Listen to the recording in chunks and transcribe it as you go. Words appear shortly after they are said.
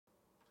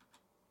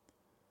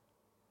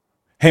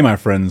Hey, my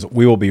friends,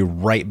 we will be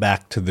right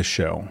back to the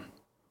show.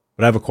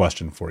 But I have a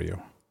question for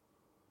you.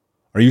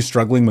 Are you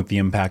struggling with the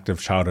impact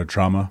of childhood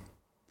trauma?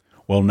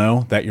 Well,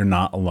 know that you're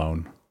not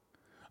alone.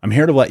 I'm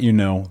here to let you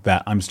know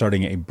that I'm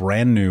starting a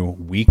brand new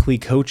weekly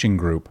coaching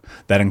group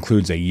that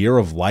includes a year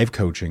of live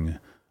coaching,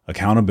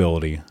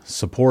 accountability,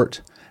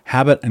 support,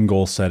 habit and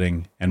goal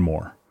setting, and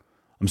more.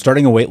 I'm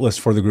starting a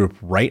waitlist for the group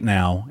right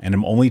now, and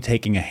I'm only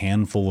taking a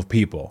handful of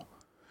people.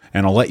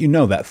 And I'll let you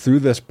know that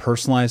through this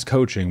personalized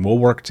coaching, we'll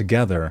work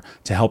together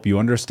to help you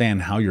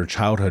understand how your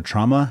childhood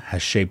trauma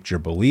has shaped your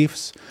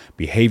beliefs,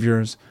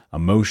 behaviors,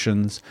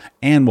 emotions,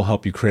 and will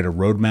help you create a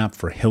roadmap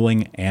for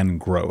healing and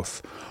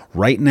growth.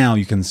 Right now,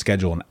 you can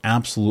schedule an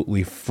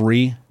absolutely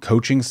free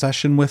coaching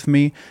session with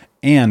me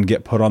and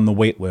get put on the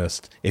wait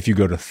list if you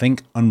go to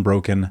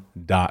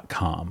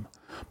thinkunbroken.com.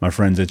 My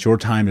friends, it's your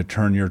time to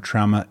turn your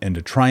trauma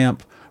into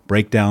triumph,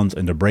 breakdowns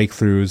into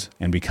breakthroughs,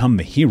 and become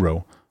the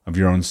hero of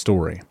your own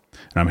story.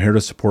 And I'm here to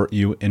support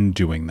you in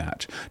doing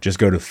that. Just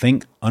go to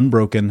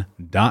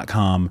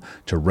thinkunbroken.com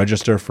to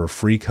register for a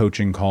free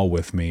coaching call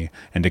with me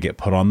and to get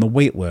put on the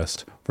wait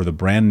list for the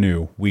brand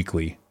new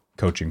weekly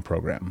coaching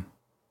program.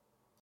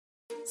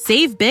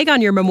 Save big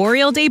on your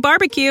Memorial Day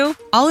barbecue,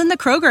 all in the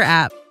Kroger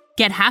app.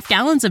 Get half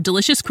gallons of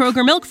delicious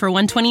Kroger milk for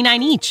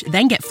 $1.29 each.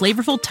 Then get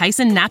flavorful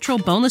Tyson natural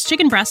boneless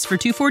chicken breasts for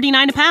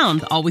 $2.49 a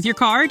pound, all with your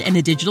card and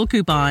a digital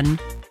coupon.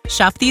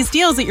 Shop these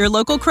deals at your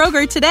local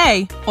Kroger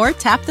today, or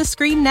tap the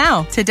screen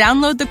now to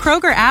download the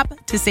Kroger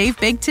app to save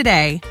big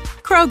today.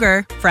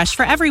 Kroger, fresh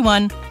for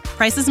everyone.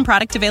 Prices and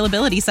product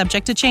availability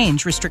subject to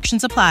change.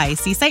 Restrictions apply.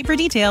 See site for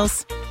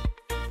details.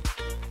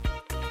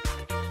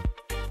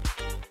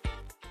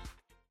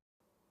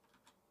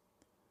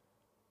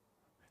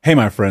 Hey,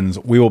 my friends,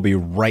 we will be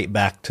right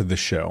back to the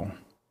show.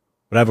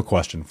 But I have a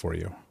question for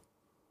you.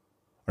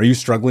 Are you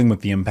struggling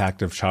with the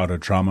impact of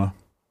childhood trauma?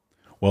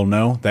 Well,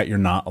 know that you're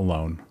not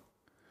alone.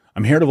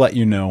 I'm here to let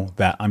you know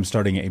that I'm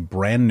starting a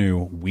brand new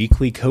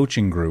weekly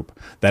coaching group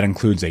that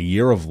includes a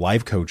year of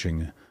live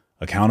coaching,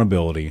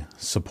 accountability,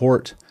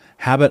 support,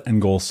 habit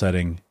and goal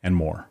setting, and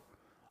more.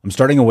 I'm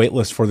starting a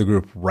waitlist for the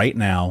group right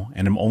now,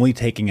 and I'm only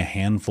taking a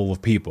handful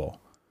of people.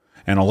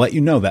 And I'll let you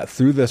know that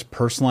through this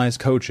personalized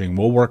coaching,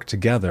 we'll work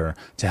together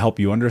to help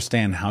you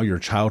understand how your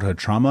childhood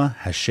trauma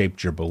has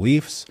shaped your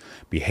beliefs,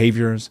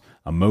 behaviors,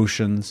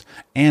 emotions,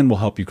 and will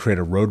help you create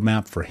a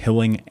roadmap for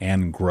healing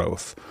and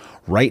growth.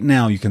 Right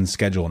now, you can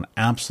schedule an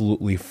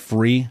absolutely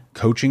free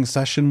coaching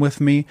session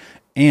with me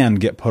and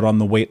get put on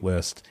the wait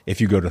list if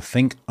you go to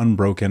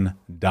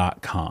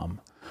thinkunbroken.com.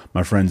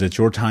 My friends, it's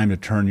your time to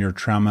turn your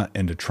trauma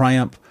into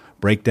triumph,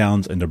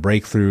 breakdowns into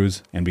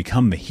breakthroughs, and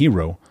become the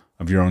hero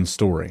of your own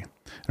story.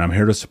 And I'm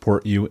here to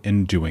support you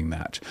in doing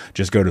that.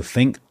 Just go to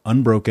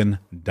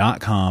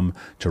thinkunbroken.com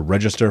to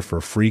register for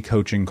a free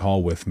coaching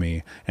call with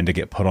me and to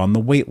get put on the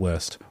wait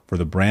list for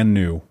the brand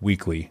new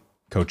weekly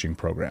coaching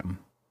program.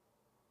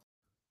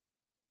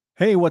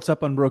 Hey, what's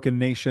up, Unbroken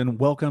Nation?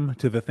 Welcome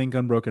to the Think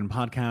Unbroken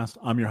podcast.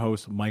 I'm your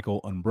host, Michael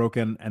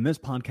Unbroken, and this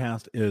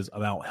podcast is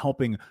about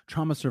helping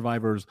trauma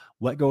survivors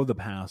let go of the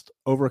past,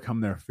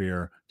 overcome their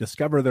fear,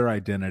 discover their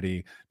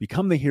identity,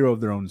 become the hero of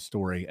their own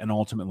story, and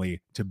ultimately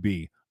to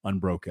be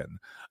unbroken.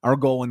 Our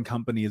goal in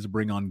company is to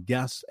bring on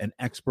guests and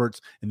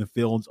experts in the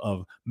fields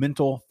of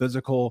mental,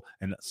 physical,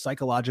 and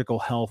psychological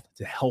health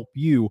to help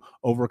you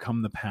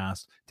overcome the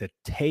past, to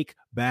take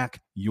back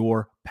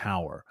your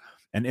power.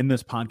 And in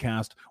this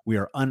podcast, we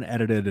are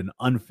unedited and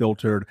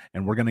unfiltered,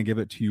 and we're going to give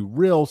it to you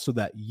real so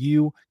that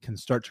you can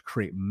start to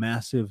create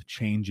massive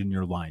change in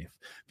your life.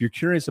 If you're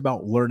curious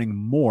about learning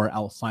more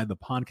outside the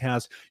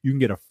podcast, you can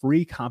get a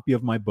free copy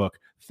of my book,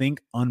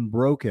 Think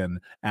Unbroken,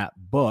 at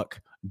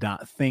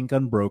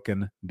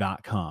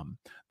book.thinkunbroken.com.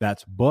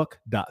 That's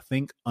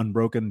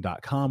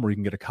book.thinkunbroken.com, where you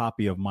can get a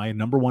copy of my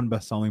 #1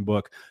 best-selling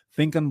book,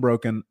 Think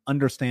Unbroken: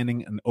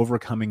 Understanding and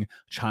Overcoming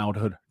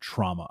Childhood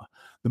Trauma.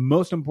 The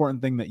most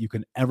important thing that you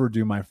can ever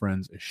do, my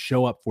friends, is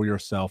show up for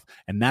yourself,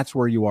 and that's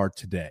where you are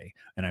today.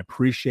 And I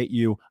appreciate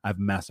you. I have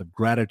massive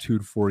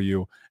gratitude for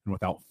you. And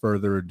without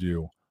further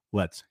ado,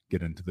 let's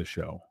get into the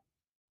show.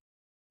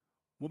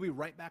 We'll be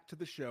right back to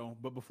the show,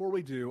 but before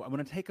we do, I'm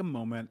going to take a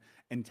moment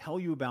and tell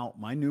you about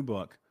my new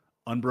book,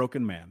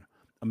 Unbroken Man,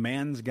 A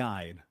Man's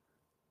Guide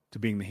to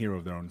Being the Hero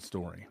of Their Own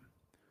Story.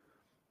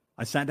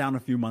 I sat down a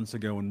few months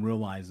ago and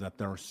realized that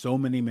there are so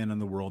many men in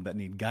the world that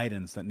need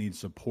guidance, that need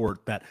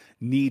support, that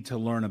need to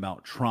learn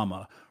about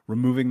trauma,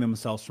 removing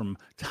themselves from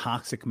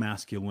toxic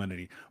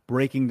masculinity,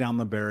 breaking down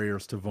the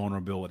barriers to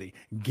vulnerability,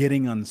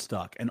 getting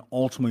unstuck, and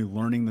ultimately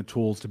learning the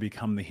tools to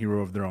become the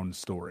hero of their own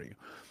story.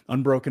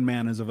 Unbroken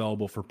Man is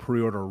available for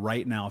pre-order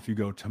right now if you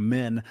go to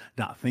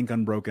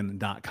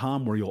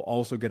men.thinkunbroken.com, where you'll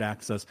also get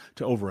access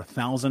to over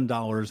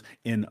 $1,000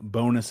 in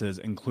bonuses,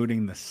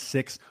 including the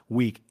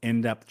 6-week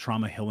in-depth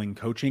trauma healing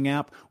coaching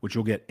app, which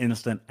you'll get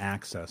instant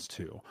access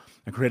to.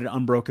 I created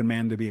Unbroken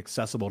Man to be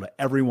accessible to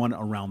everyone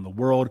around the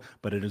world,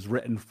 but it is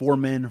written for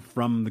men men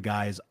from the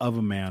guise of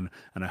a man.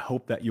 And I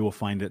hope that you will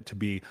find it to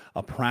be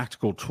a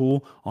practical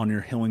tool on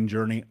your healing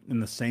journey in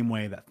the same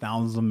way that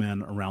thousands of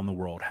men around the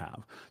world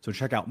have. So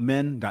check out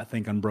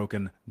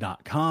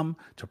men.thinkunbroken.com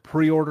to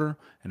pre-order.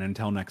 And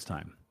until next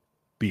time,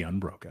 be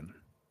unbroken.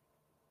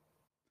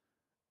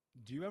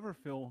 Do you ever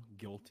feel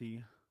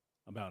guilty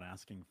about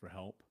asking for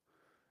help?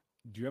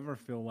 Do you ever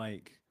feel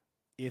like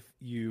if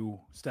you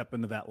step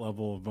into that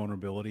level of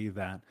vulnerability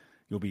that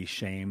you'll be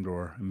shamed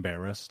or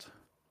embarrassed?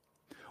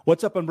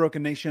 What's up,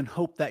 Unbroken Nation?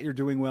 Hope that you're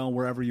doing well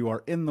wherever you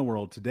are in the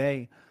world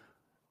today.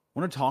 I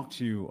want to talk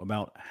to you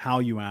about how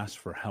you ask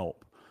for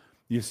help.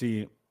 You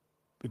see,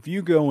 if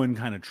you go and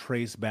kind of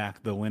trace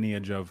back the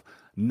lineage of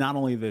not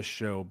only this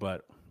show,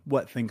 but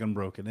what Think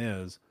Unbroken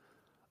is,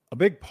 a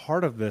big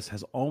part of this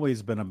has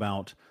always been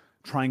about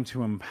trying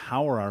to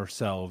empower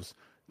ourselves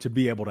to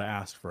be able to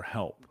ask for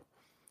help.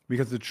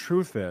 Because the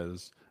truth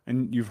is,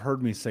 and you've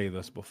heard me say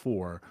this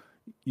before,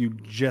 you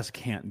just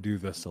can't do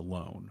this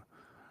alone.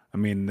 I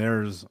mean,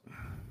 there's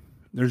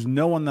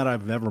no one that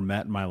I've ever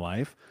met in my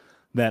life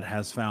that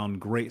has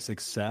found great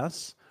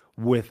success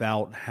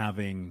without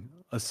having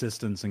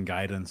assistance and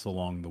guidance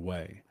along the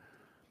way.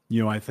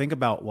 You know, I think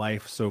about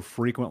life so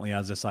frequently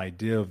as this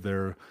idea of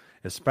there,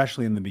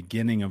 especially in the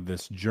beginning of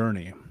this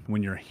journey,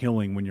 when you're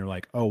healing, when you're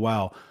like, oh,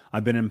 wow,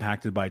 I've been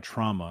impacted by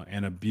trauma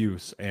and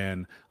abuse,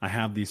 and I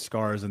have these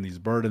scars and these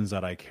burdens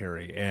that I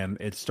carry, and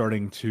it's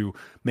starting to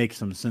make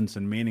some sense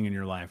and meaning in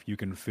your life. You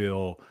can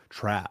feel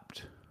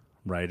trapped,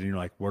 right? And you're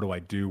like, where do I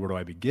do? Where do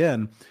I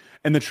begin?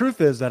 And the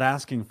truth is that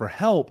asking for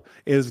help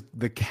is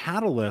the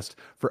catalyst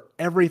for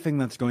everything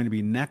that's going to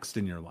be next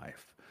in your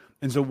life.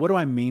 And so what do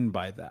I mean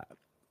by that?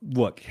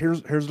 Look,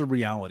 here's the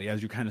reality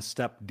as you kind of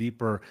step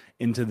deeper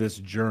into this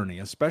journey,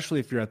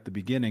 especially if you're at the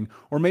beginning,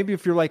 or maybe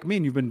if you're like me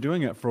and you've been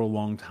doing it for a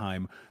long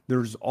time,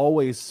 there's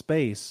always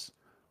space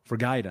for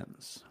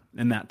guidance.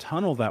 And that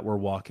tunnel that we're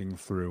walking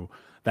through,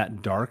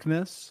 that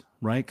darkness,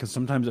 right? Because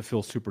sometimes it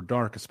feels super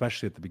dark,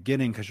 especially at the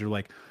beginning, because you're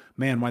like,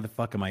 man, why the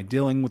fuck am I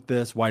dealing with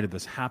this? Why did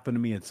this happen to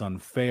me? It's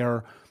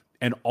unfair.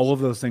 And all of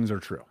those things are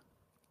true.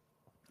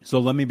 So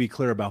let me be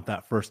clear about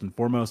that first and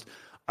foremost.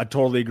 I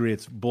totally agree.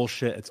 It's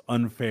bullshit. It's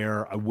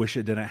unfair. I wish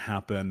it didn't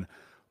happen.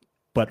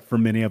 But for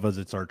many of us,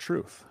 it's our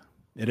truth.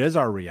 It is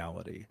our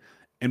reality.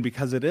 And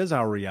because it is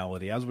our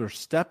reality, as we're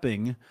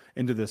stepping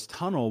into this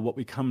tunnel, what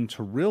we come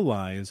to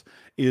realize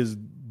is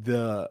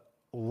the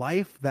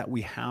life that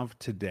we have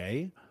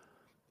today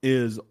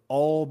is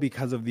all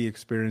because of the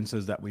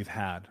experiences that we've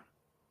had.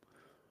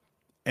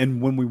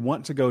 And when we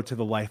want to go to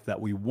the life that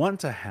we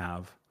want to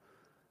have,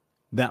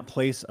 that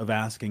place of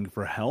asking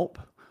for help,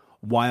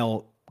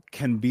 while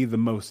can be the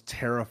most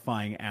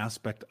terrifying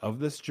aspect of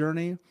this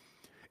journey,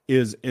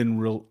 is in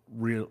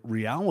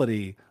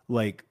reality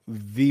like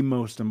the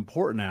most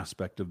important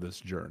aspect of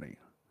this journey.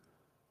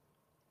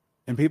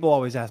 And people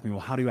always ask me, well,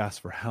 how do you ask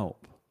for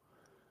help?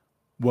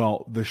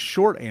 Well, the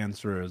short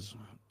answer is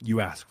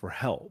you ask for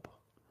help.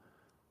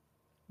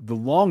 The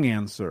long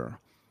answer,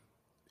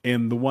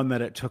 and the one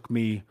that it took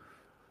me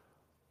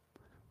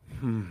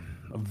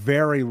a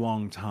very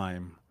long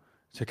time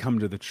to come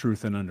to the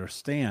truth and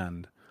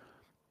understand,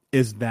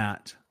 is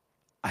that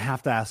I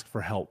have to ask for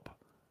help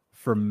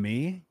for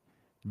me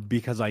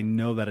because I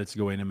know that it's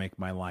going to make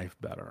my life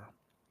better.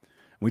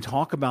 We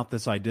talk about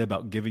this idea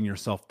about giving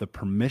yourself the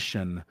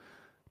permission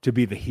to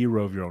be the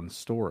hero of your own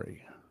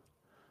story.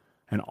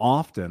 And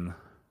often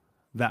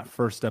that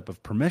first step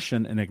of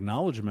permission and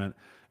acknowledgement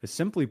is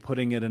simply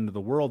putting it into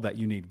the world that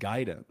you need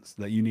guidance,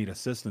 that you need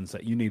assistance,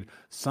 that you need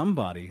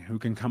somebody who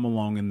can come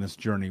along in this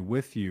journey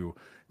with you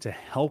to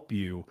help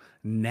you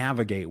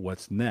navigate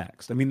what's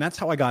next. I mean, that's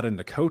how I got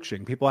into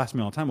coaching. People ask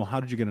me all the time, well, how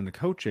did you get into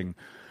coaching?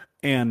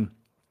 And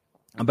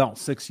about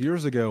 6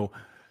 years ago,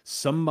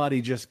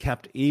 somebody just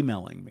kept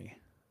emailing me.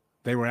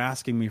 They were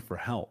asking me for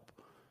help.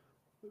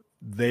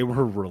 They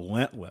were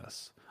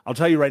relentless. I'll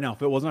tell you right now,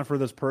 if it wasn't for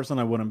this person,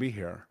 I wouldn't be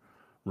here.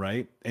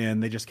 Right.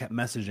 And they just kept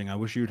messaging. I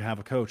wish you'd have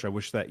a coach. I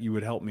wish that you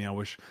would help me.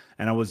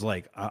 And I was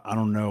like, I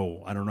don't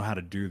know. I don't know how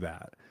to do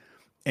that.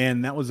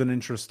 And that was an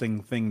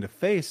interesting thing to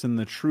face, and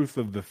the truth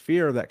of the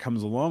fear that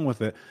comes along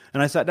with it.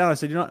 And I sat down, I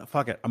said, you know what,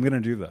 fuck it. I'm going to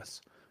do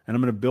this. And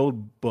I'm going to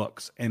build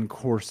books and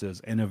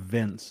courses and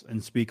events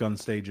and speak on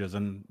stages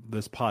and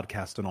this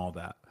podcast and all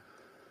that.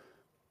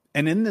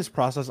 And in this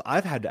process,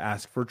 I've had to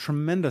ask for a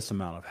tremendous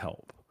amount of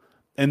help.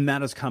 And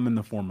that has come in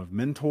the form of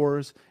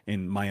mentors,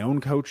 in my own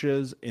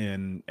coaches,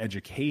 in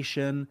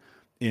education,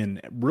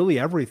 in really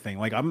everything.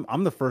 Like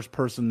I'm the first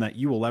person that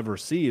you will ever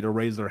see to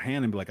raise their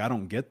hand and be like, I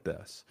don't get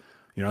this.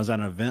 You know, I was at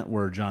an event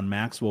where John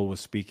Maxwell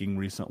was speaking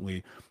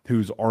recently,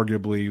 who's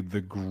arguably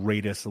the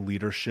greatest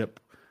leadership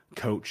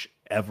coach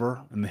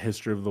ever in the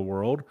history of the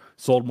world,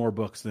 sold more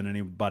books than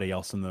anybody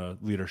else in the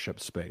leadership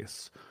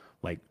space,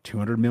 like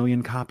 200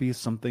 million copies,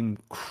 something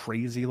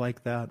crazy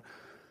like that.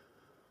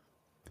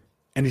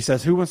 And he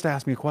says, who wants to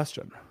ask me a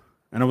question?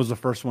 And I was the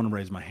first one to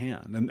raise my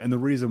hand. And the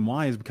reason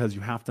why is because you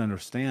have to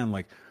understand,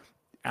 like,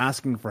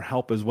 asking for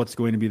help is what's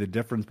going to be the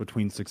difference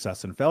between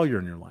success and failure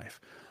in your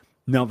life.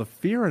 Now, the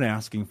fear in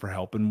asking for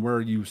help and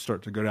where you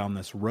start to go down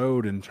this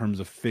road in terms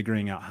of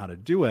figuring out how to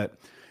do it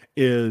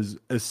is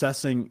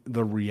assessing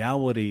the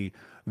reality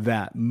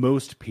that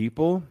most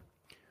people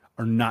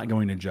are not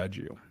going to judge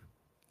you.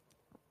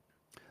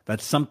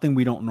 That's something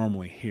we don't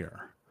normally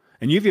hear.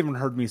 And you've even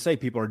heard me say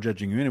people are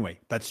judging you anyway.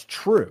 That's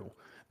true.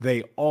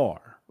 They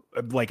are.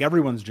 Like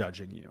everyone's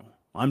judging you.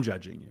 I'm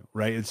judging you,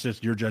 right? It's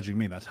just you're judging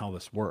me. That's how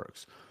this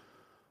works.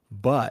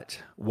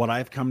 But what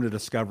I've come to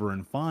discover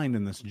and find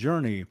in this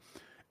journey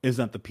is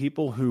that the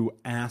people who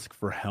ask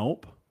for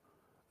help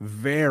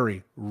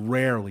very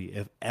rarely,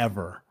 if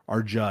ever,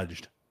 are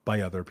judged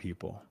by other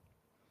people.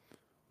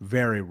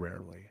 Very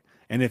rarely.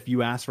 And if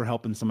you ask for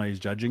help and somebody's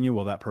judging you,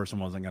 well, that person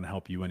wasn't going to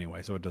help you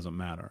anyway, so it doesn't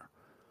matter.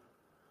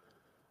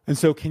 And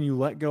so can you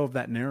let go of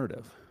that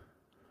narrative?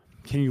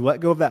 Can you let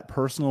go of that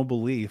personal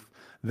belief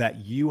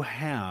that you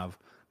have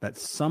that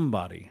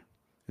somebody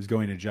is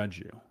going to judge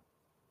you?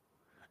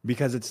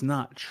 Because it's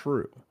not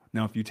true.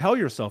 Now, if you tell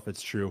yourself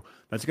it's true,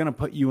 that's going to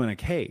put you in a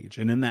cage.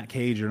 And in that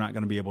cage, you're not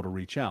going to be able to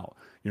reach out.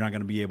 You're not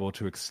going to be able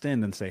to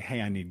extend and say,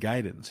 hey, I need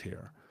guidance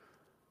here.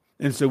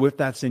 And so if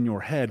that's in your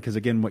head, because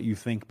again, what you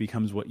think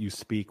becomes what you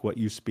speak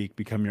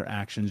become your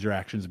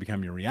actions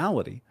become your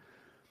reality.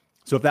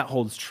 So if that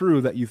holds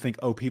true, that you think,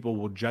 oh, people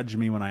will judge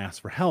me when I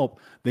ask for help,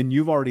 then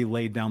you've already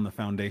laid down the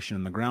foundation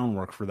and the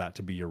groundwork for that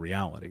to be your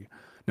reality.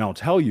 Now, I'll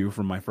tell you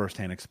from my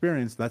firsthand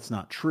experience, that's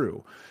not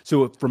true.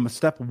 So from a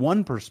step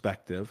one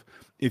perspective,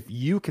 if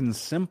you can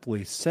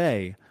simply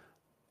say,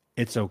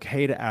 it's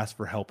okay to ask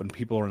for help and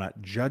people are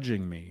not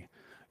judging me,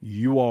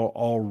 you are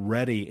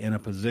already in a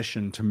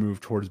position to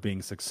move towards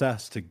being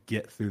success to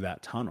get through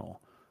that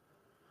tunnel.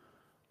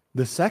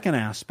 The second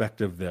aspect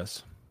of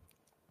this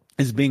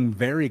is being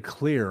very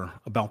clear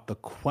about the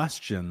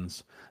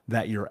questions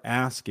that you're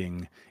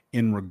asking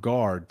in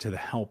regard to the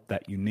help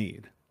that you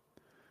need.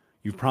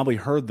 You've probably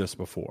heard this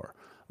before.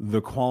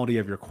 The quality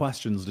of your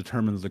questions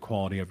determines the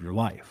quality of your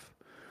life.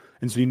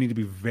 And so you need to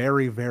be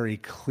very, very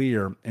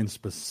clear and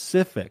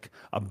specific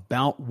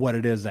about what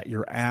it is that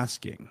you're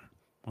asking.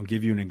 I'll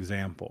give you an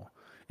example.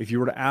 If you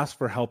were to ask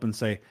for help and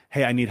say,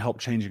 hey, I need help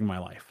changing my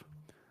life.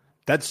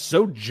 That's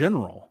so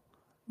general.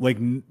 Like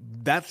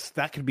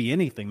that could be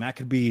anything. That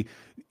could be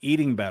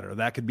eating better.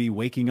 That could be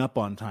waking up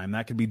on time.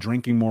 That could be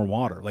drinking more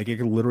water. Like it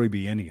could literally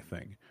be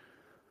anything.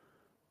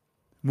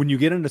 When you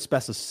get into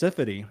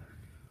specificity,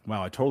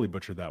 wow, I totally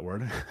butchered that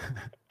word.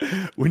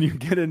 When you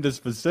get into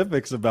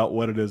specifics about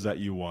what it is that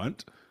you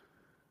want,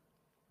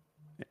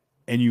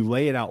 and you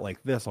lay it out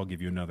like this, I'll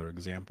give you another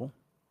example.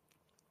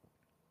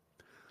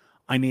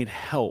 I need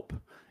help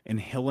in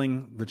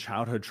healing the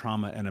childhood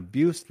trauma and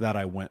abuse that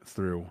I went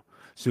through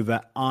so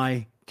that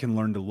I can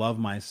learn to love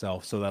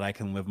myself so that I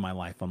can live my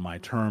life on my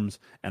terms,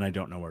 and I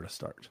don't know where to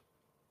start.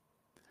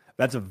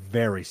 That's a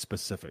very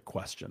specific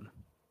question.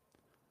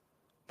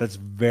 That's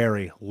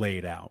very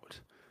laid out.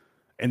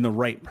 And the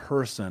right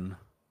person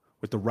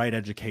with the right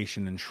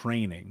education and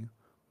training,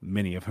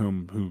 many of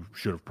whom who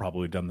should have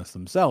probably done this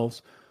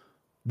themselves,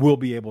 will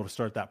be able to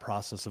start that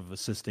process of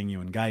assisting you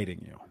and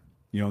guiding you.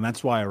 You know, and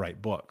that's why I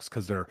write books,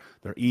 because they're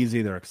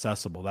easy, they're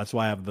accessible. That's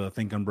why I have the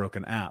Think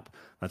Unbroken app.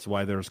 That's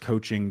why there's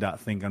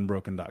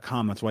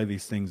coaching.thinkunbroken.com. That's why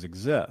these things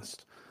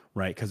exist,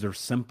 right? Because they're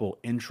simple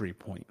entry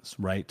points,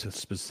 right, to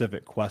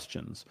specific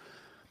questions.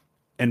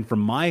 And from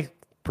my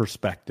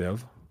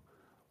perspective,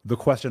 the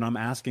question I'm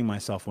asking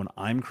myself when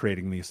I'm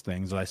creating these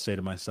things, I say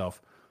to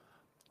myself,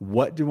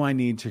 what do I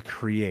need to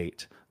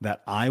create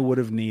that I would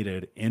have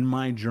needed in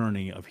my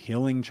journey of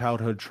healing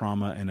childhood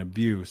trauma and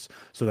abuse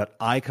so that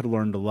I could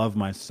learn to love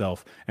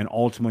myself and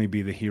ultimately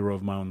be the hero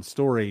of my own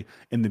story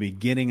in the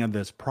beginning of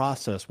this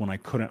process when I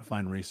couldn't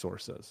find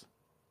resources?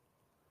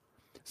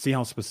 See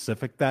how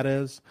specific that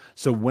is?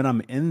 So when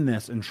I'm in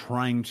this and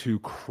trying to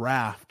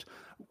craft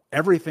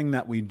everything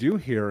that we do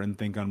here in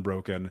Think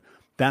Unbroken,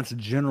 that's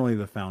generally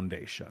the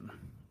foundation,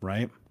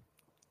 right?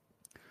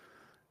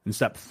 In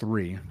step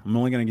 3, I'm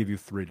only going to give you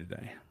 3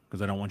 today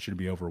because I don't want you to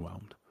be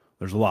overwhelmed.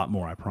 There's a lot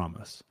more, I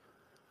promise.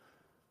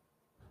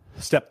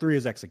 Step 3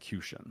 is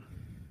execution.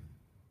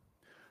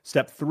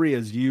 Step 3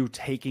 is you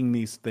taking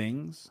these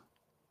things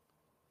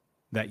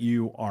that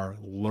you are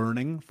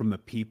learning from the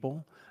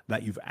people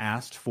that you've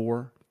asked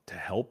for to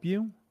help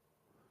you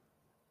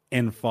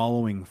and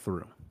following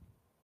through.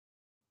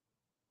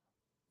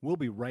 We'll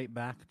be right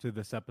back to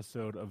this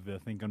episode of the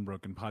Think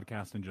Unbroken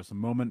podcast in just a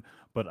moment,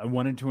 but I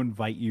wanted to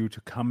invite you to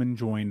come and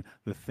join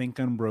the Think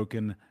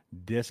Unbroken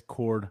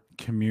Discord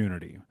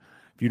community.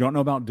 If you don't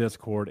know about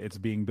Discord, it's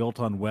being built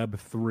on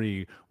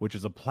Web3, which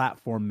is a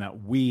platform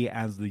that we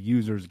as the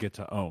users get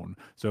to own.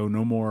 So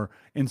no more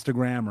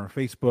Instagram or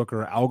Facebook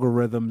or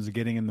algorithms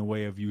getting in the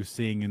way of you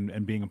seeing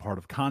and being a part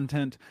of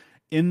content.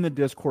 in the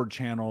Discord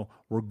channel.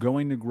 We're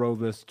going to grow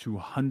this to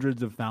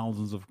hundreds of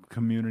thousands of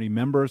community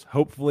members,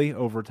 hopefully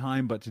over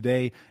time. But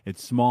today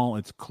it's small,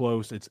 it's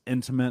close, it's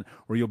intimate,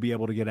 where you'll be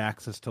able to get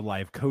access to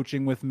live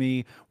coaching with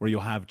me, where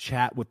you'll have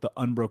chat with the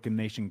Unbroken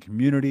Nation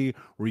community,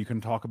 where you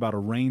can talk about a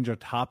range of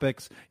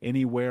topics,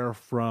 anywhere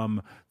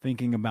from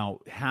thinking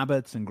about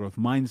habits and growth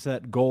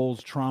mindset,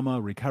 goals,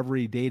 trauma,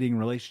 recovery, dating,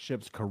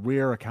 relationships,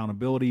 career,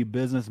 accountability,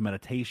 business,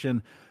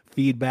 meditation,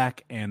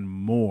 feedback, and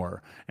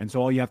more. And so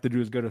all you have to do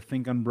is go to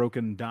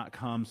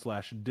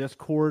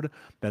thinkunbroken.com/discord.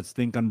 That's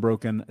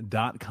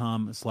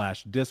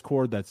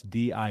thinkunbroken.com/discord. That's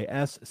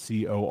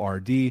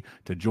DISCORD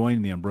to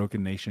join the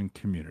Unbroken Nation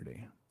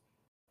community.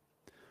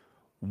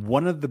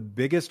 One of the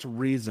biggest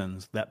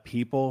reasons that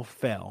people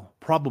fail,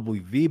 probably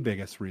the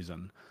biggest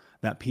reason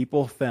that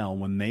people fail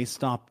when they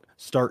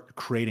start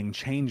creating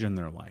change in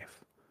their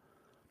life,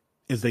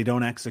 is they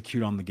don't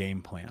execute on the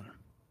game plan.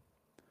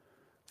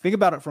 Think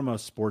about it from a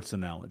sports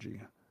analogy.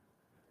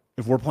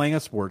 If we're playing a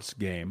sports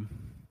game,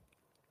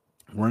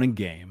 we're in a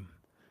game,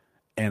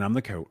 and I'm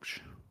the coach,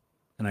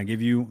 and I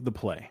give you the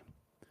play,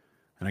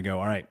 and I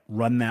go, all right,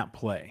 run that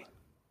play.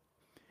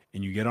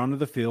 And you get onto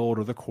the field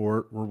or the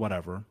court or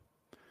whatever,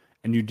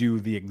 and you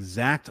do the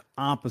exact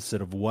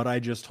opposite of what I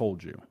just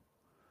told you,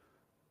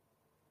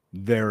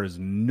 there is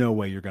no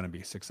way you're going to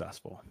be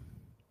successful.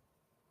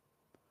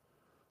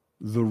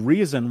 The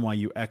reason why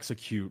you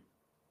execute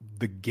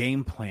the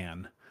game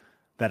plan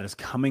that is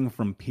coming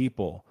from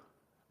people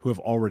who have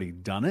already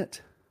done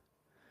it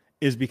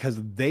is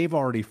because they've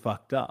already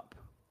fucked up.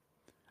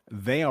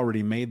 They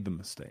already made the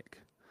mistake.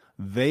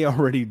 They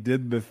already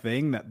did the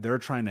thing that they're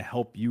trying to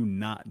help you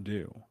not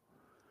do.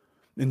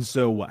 And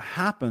so what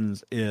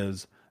happens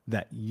is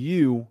that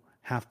you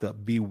have to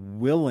be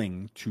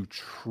willing to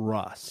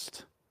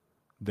trust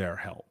their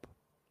help.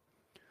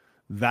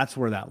 That's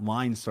where that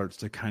line starts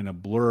to kind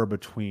of blur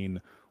between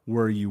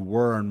where you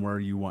were and where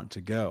you want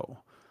to go.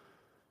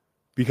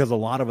 Because a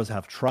lot of us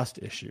have trust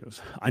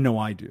issues. I know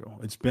I do.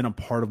 It's been a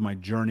part of my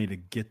journey to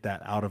get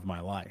that out of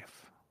my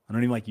life. I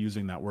don't even like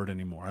using that word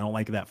anymore. I don't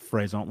like that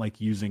phrase. I don't like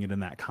using it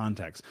in that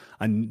context.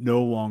 I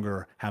no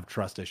longer have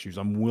trust issues.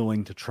 I'm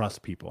willing to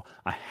trust people.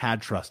 I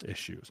had trust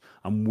issues.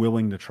 I'm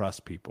willing to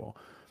trust people.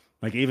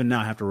 Like even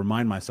now I have to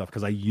remind myself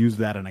because I use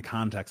that in a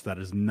context that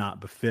is not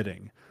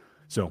befitting.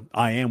 So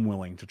I am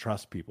willing to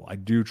trust people. I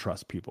do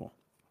trust people.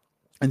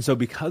 And so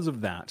because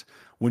of that,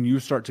 when you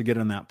start to get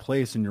in that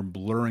place and you're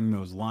blurring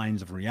those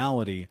lines of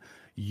reality,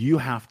 you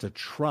have to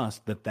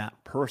trust that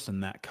that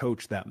person, that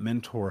coach, that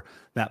mentor,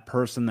 that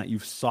person that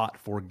you've sought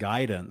for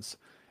guidance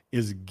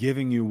is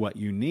giving you what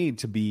you need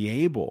to be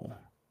able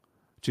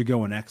to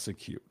go and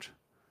execute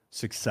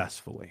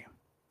successfully.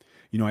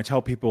 You know, I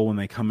tell people when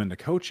they come into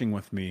coaching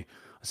with me,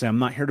 I say, I'm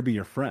not here to be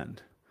your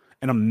friend.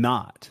 And I'm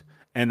not.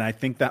 And I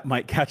think that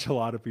might catch a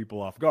lot of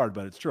people off guard,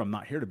 but it's true. I'm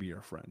not here to be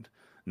your friend.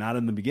 Not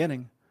in the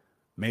beginning.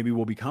 Maybe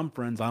we'll become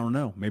friends. I don't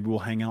know. Maybe we'll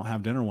hang out,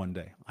 have dinner one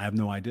day. I have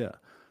no idea.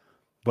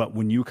 But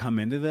when you come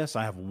into this,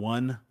 I have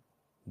one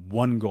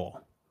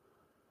goal.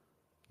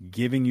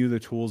 Giving you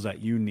the tools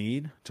that you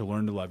need to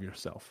learn to love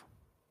yourself.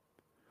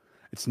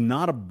 It's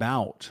not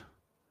about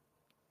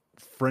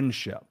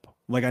friendship.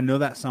 Like, I know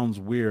that sounds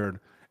weird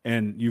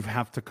and you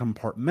have to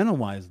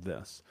compartmentalize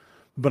this,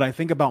 but I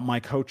think about my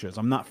coaches.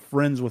 I'm not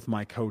friends with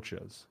my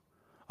coaches.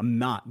 I'm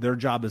not. Their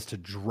job is to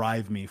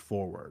drive me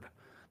forward.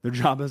 Their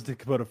job is to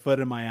put a foot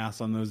in my ass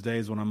on those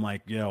days when I'm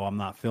like, yo, I'm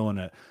not feeling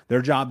it.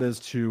 Their job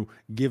is to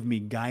give me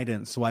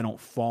guidance so I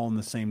don't fall in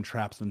the same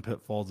traps and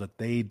pitfalls that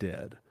they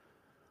did.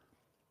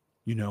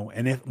 You know,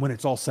 and when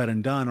it's all said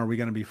and done, are we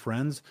going to be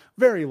friends?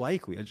 Very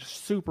likely. It's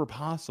just super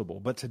possible.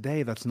 But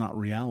today, that's not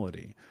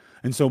reality.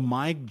 And so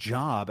my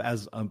job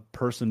as a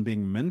person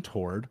being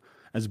mentored,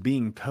 as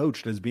being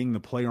coached, as being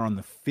the player on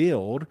the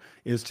field,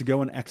 is to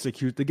go and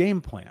execute the game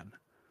plan.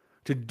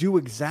 To do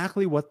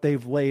exactly what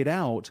they've laid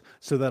out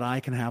so that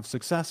I can have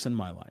success in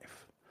my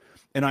life.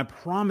 And I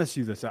promise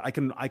you this, I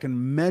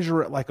can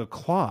measure it like a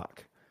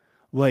clock.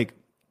 Like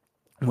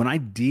when I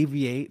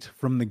deviate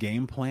from the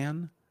game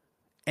plan,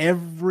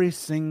 every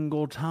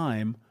single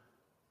time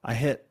I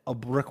hit a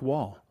brick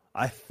wall.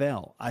 I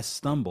fail, I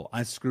stumble,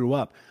 I screw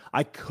up.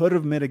 I could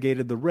have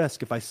mitigated the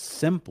risk if I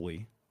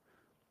simply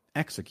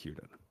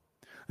executed.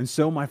 And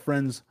so, my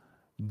friends,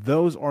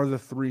 those are the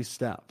 3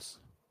 steps.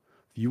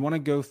 If you want to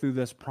go through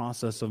this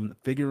process of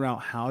figure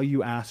out how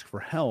you ask for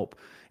help,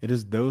 it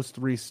is those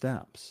 3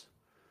 steps.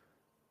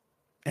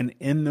 And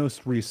in those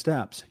 3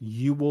 steps,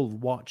 you will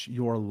watch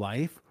your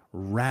life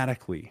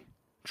radically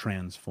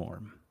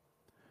transform.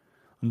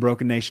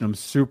 Unbroken Nation, I'm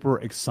super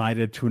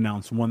excited to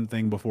announce one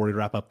thing before we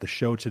wrap up the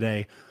show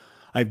today.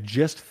 I've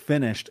just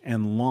finished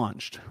and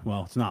launched,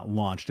 well, it's not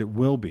launched, it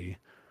will be,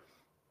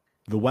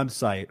 the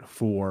website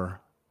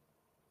for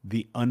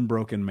the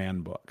Unbroken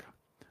Man book.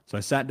 So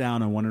I sat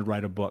down and wanted to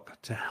write a book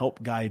to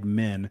help guide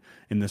men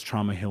in this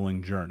trauma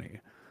healing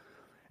journey.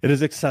 It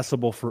is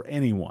accessible for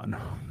anyone,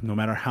 no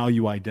matter how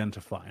you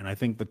identify. And I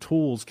think the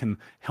tools can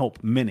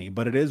help many,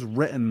 but it is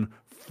written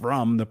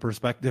from the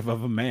perspective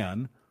of a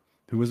man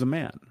who is a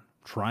man.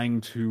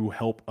 trying to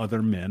help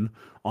other men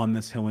on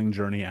this healing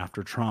journey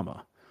after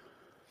trauma.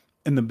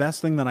 And the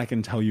best thing that I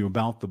can tell you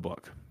about the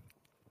book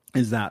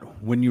is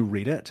that when you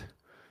read it,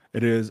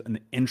 it is an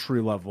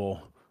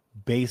entry-level,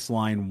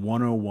 baseline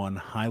 101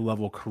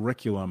 high-level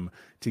curriculum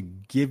to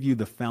give you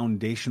the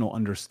foundational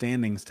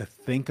understandings to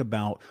think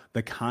about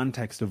the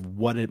context of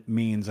what it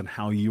means and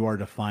how you are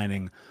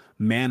defining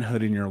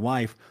manhood in your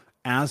life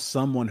as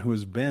someone who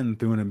has been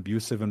through an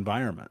abusive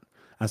environment,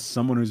 as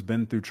someone who's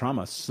been through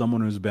trauma,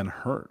 someone who's been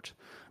hurt.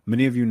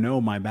 Many of you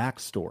know my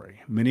backstory.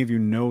 Many of you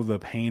know the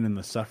pain and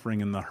the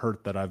suffering and the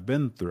hurt that I've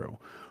been through,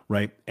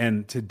 right?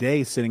 And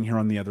today, sitting here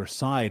on the other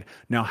side,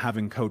 now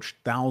having coached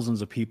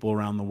thousands of people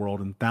around the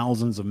world and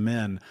thousands of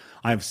men,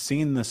 I've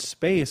seen this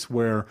space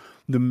where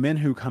the men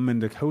who come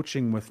into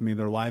coaching with me,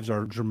 their lives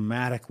are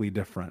dramatically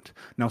different.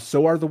 Now,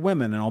 so are the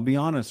women, and I'll be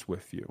honest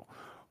with you.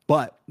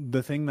 But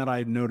the thing that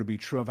I know to be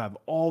true of, I have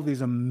all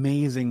these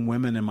amazing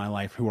women in my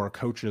life who are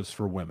coaches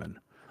for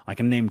women. I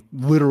can name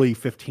literally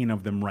 15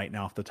 of them right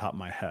now off the top of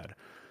my head.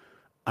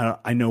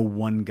 I know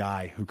one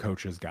guy who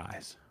coaches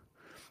guys.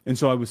 And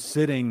so I was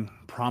sitting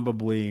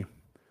probably,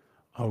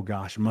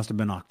 it must have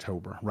been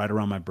October, right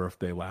around my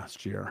birthday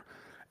last year.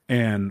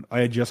 And I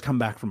had just come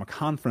back from a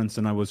conference,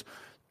 and I was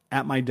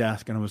at my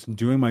desk and I was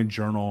doing my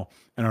journal,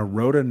 and I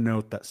wrote a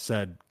note that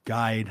said,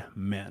 "Guide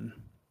men."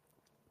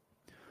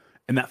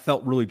 And that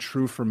felt really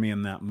true for me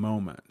in that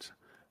moment.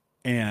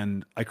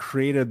 And I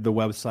created the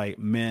website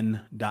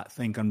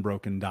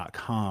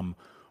men.thinkunbroken.com,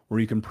 where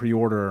you can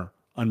pre-order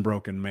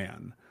Unbroken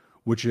Man,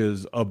 which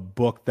is a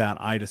book that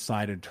I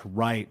decided to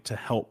write to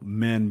help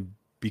men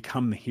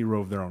become the hero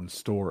of their own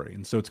story.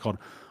 And so it's called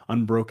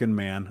Unbroken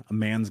Man, a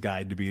man's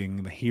guide to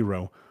being the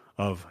hero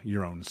of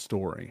your own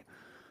story.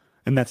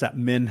 And that's at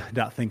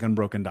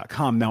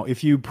men.thinkunbroken.com. Now,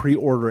 if you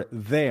pre-order it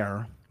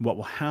there, what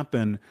will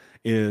happen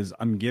is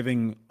I'm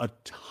giving a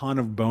ton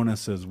of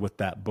bonuses with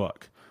that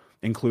book,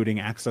 including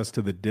access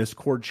to the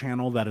Discord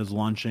channel that is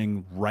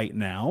launching right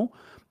now,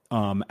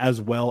 as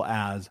well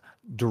as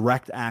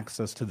direct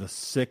access to the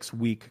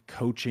 6-week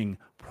coaching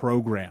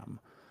program,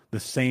 the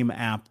same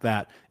app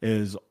that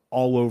is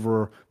all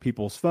over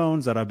people's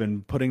phones that I've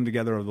been putting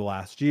together over the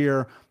last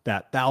year,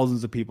 that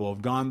thousands of people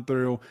have gone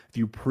through. If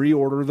you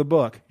pre-order the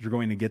book, you're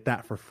going to get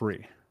that for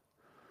free,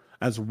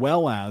 as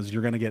well as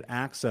you're going to get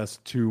access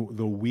to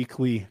the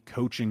weekly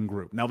coaching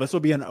group. Now, this will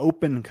be an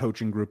open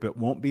coaching group. It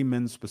won't be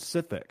men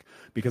specific,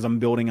 because I'm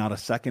building out a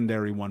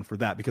secondary one for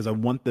that, because I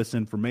want this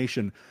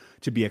information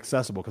to be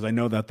accessible, because I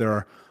know that there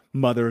are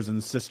mothers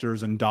and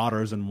sisters and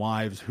daughters and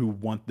wives who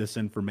want this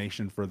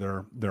information for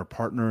their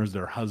partners,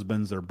 their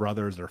husbands, their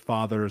brothers, their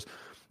fathers.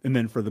 And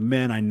then for the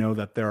men, I know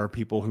that there are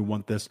people who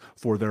want this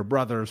for their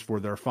brothers,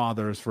 for their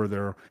fathers, for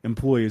their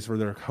employees, for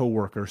their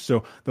coworkers.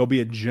 So there'll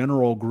be a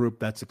general group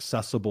that's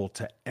accessible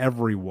to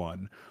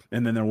everyone.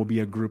 And then there will be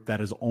a group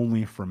that is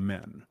only for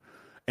men.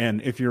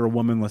 And if you're a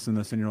woman listening to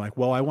this and you're like,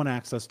 well, I want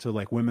access to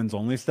like women's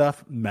only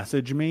stuff,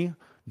 message me,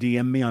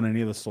 DM me on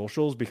any of the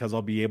socials, because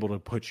I'll be able to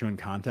put you in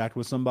contact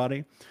with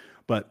somebody.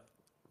 But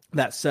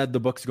that said, the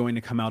book's going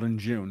to come out in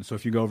June. So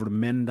if you go over to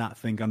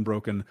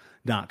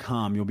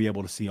men.thinkunbroken.com, you'll be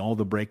able to see all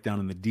the breakdown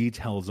and the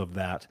details of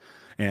that.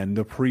 And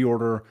the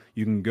pre-order,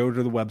 you can go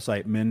to the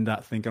website,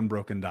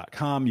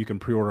 men.thinkunbroken.com. You can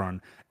pre-order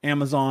on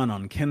Amazon,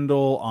 on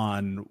Kindle,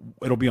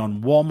 it'll be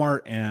on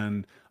Walmart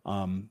and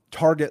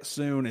Target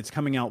soon. It's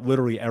coming out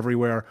literally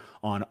everywhere,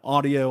 on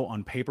audio,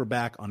 on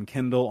paperback, on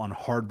Kindle, on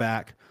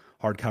hardcover.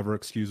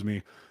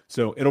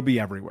 So it'll be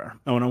everywhere.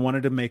 Oh, and I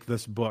wanted to make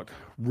this book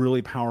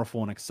really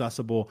powerful and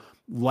accessible.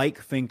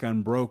 Like Think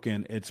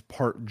Unbroken, it's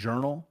part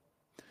journal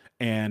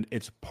and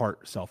it's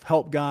part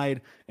self-help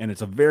guide, and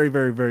it's a very,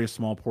 very, very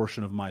small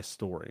portion of my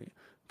story,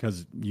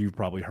 because you've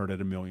probably heard it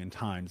a million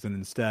times. And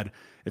instead,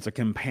 it's a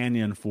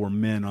companion for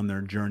men on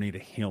their journey to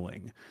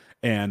healing.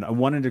 And I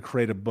wanted to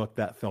create a book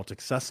that felt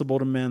accessible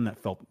to men, that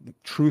felt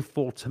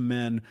truthful to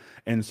men.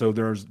 And so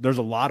there's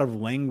a lot of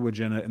language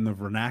in it, in the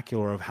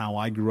vernacular of how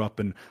I grew up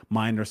and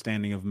my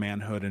understanding of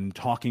manhood, and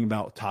talking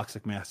about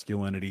toxic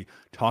masculinity,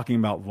 talking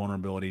about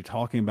vulnerability,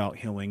 talking about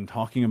healing,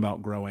 talking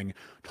about growing,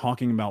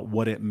 talking about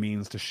what it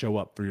means to show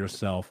up for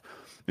yourself.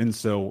 And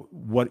so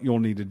what you'll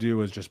need to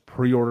do is just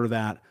pre-order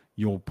that.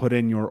 You'll put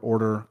in your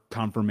order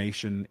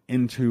confirmation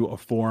into a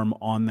form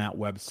on that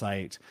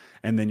website,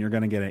 and then you're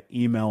going to get an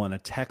email and a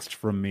text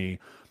from me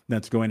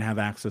that's going to have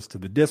access to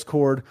the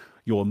Discord.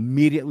 You'll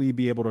immediately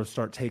be able to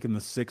start taking the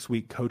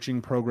 6-week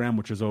coaching program,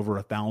 which is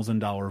over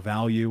 $1,000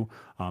 value.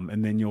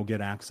 And then you'll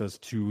get access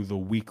to the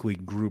weekly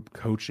group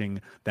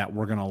coaching that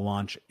we're going to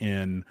launch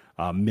in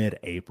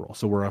mid-April.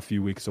 So we're a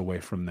few weeks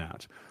away from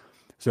that.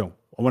 So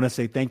I want to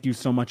say thank you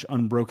so much,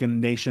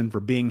 Unbroken Nation, for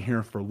being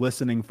here, for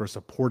listening, for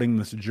supporting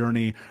this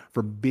journey,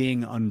 for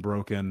being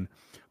unbroken.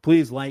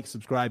 Please like,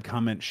 subscribe,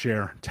 comment,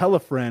 share, tell a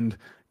friend,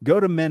 go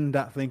to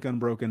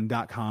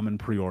men.thinkunbroken.com and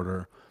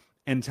pre-order.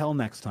 Until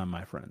next time,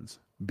 my friends,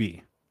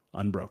 be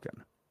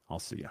unbroken. I'll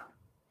see you.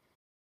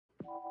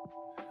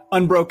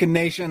 Unbroken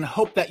Nation,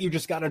 hope that you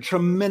just got a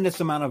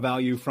tremendous amount of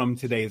value from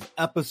today's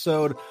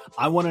episode.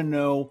 I want to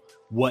know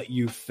what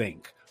you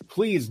think.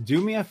 please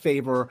do me a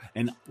favor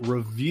and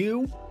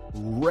review,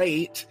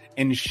 rate,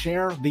 and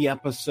share the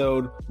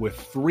episode with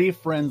 3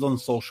 friends on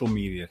social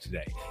media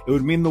today. It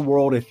would mean the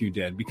world if you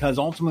did, because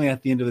ultimately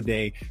at the end of the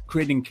day,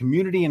 creating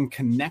community and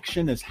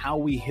connection is how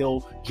we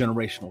heal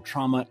generational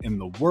trauma in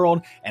the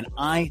world. And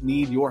I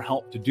need your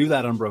help to do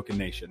that, Unbroken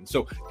Nation.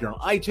 So if you're on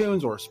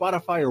iTunes or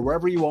Spotify or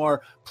wherever you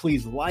are,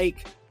 please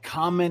like,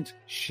 comment,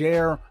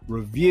 share,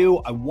 review.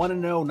 I want to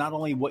know not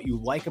only what you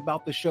like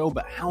about the show,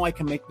 but how I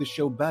can make the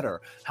show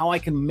better, how I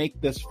can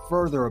make this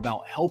further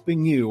about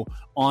helping you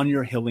on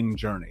your healing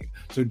journey.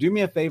 So do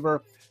me a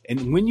favor.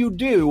 And when you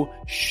do,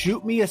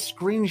 shoot me a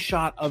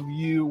screenshot of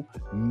you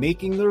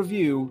making the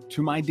review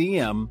to my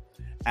DM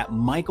at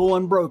Michael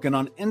Unbroken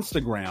on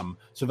Instagram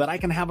so that I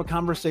can have a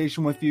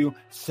conversation with you,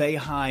 say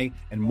hi,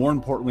 and more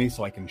importantly,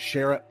 so I can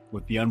share it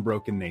with the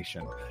Unbroken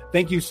Nation.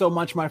 Thank you so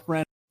much, my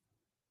friend.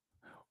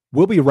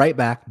 We'll be right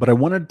back, but I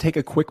wanted to take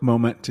a quick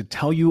moment to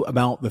tell you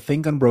about the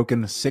Think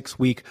Unbroken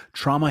 6-week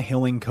trauma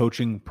healing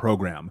coaching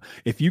program.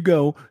 If you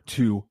go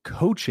to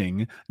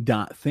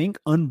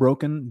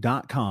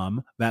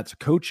coaching.thinkunbroken.com, that's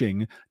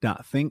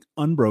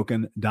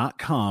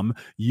coaching.thinkunbroken.com,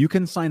 you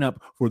can sign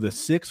up for the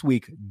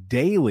 6-week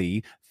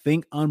daily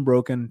Think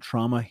Unbroken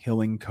Trauma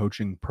Healing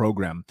Coaching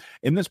Program.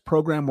 In this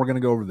program, we're going to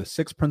go over the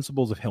 6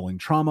 principles of healing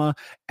trauma,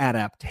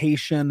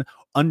 adaptation,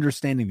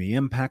 understanding the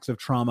impacts of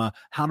trauma,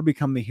 how to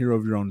become the hero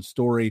of your own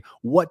story,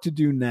 what to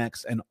do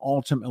next, and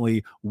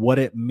ultimately what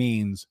it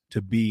means to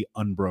be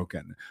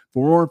unbroken.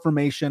 For more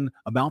information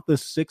about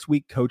this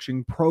 6-week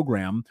coaching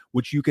program,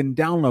 which you can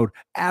download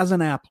as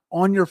an app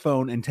on your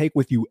phone and take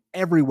with you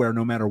everywhere,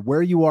 no matter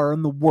where you are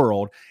in the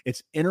world,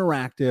 it's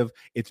interactive.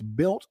 It's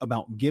built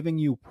about giving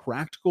you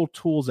practical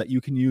tools that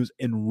you can use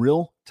in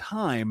real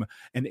time.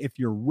 And if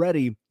you're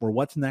ready for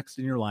what's next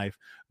in your life,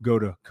 go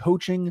to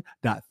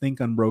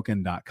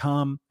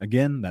coaching.thinkunbroken.com.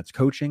 Again, that's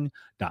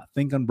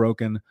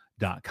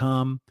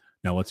coaching.thinkunbroken.com.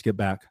 Now let's get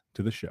back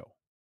to the show.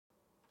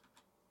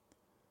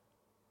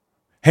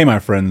 Hey, my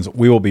friends,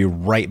 we will be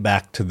right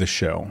back to the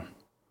show.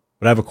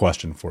 But I have a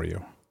question for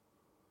you.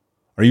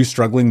 Are you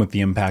struggling with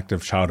the impact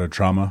of childhood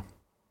trauma?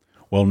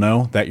 Well,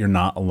 know that you're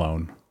not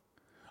alone.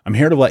 I'm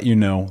here to let you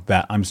know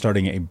that I'm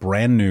starting a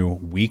brand new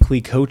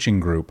weekly coaching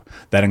group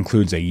that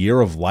includes a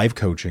year of live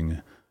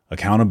coaching,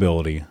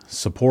 accountability,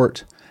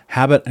 support,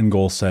 habit and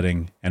goal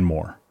setting, and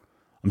more.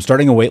 I'm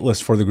starting a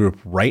waitlist for the group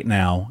right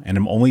now, and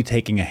I'm only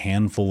taking a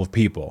handful of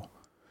people.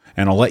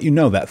 And I'll let you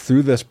know that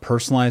through this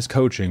personalized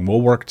coaching,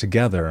 we'll work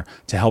together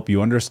to help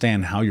you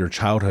understand how your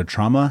childhood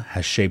trauma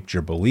has shaped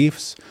your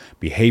beliefs,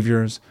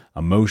 behaviors,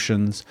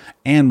 emotions,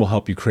 and will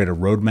help you create a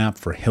roadmap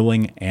for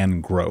healing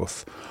and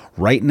growth.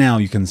 Right now,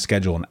 you can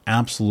schedule an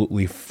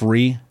absolutely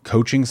free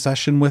coaching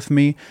session with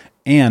me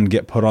and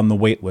get put on the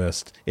wait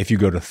list if you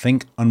go to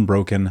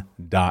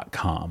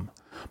thinkunbroken.com.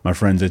 My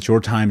friends, it's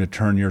your time to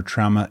turn your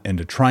trauma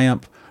into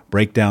triumph,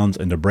 breakdowns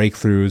into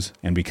breakthroughs,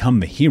 and become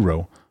the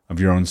hero of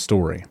your own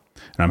story.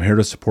 And I'm here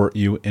to support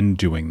you in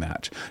doing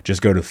that.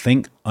 Just go to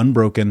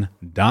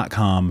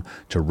thinkunbroken.com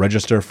to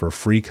register for a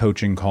free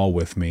coaching call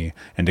with me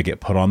and to get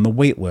put on the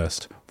wait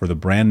list for the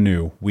brand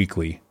new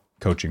weekly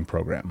coaching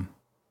program.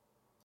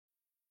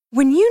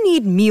 When you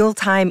need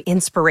mealtime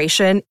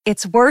inspiration,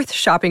 it's worth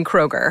shopping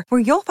Kroger, where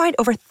you'll find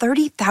over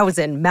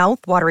 30,000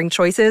 mouth-watering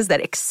choices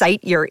that excite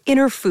your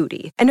inner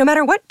foodie. And no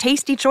matter what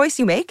tasty choice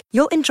you make,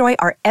 you'll enjoy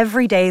our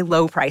everyday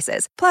low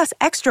prices, plus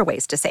extra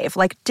ways to save,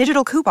 like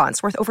digital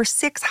coupons worth over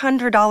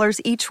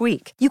 $600 each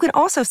week. You can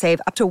also save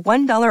up to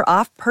 $1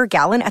 off per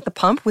gallon at the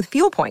pump with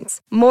fuel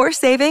points. More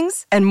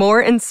savings and more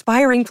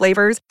inspiring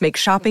flavors make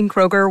shopping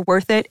Kroger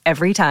worth it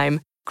every time.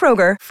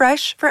 Kroger,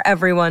 fresh for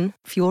everyone.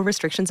 Fuel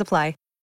restrictions apply.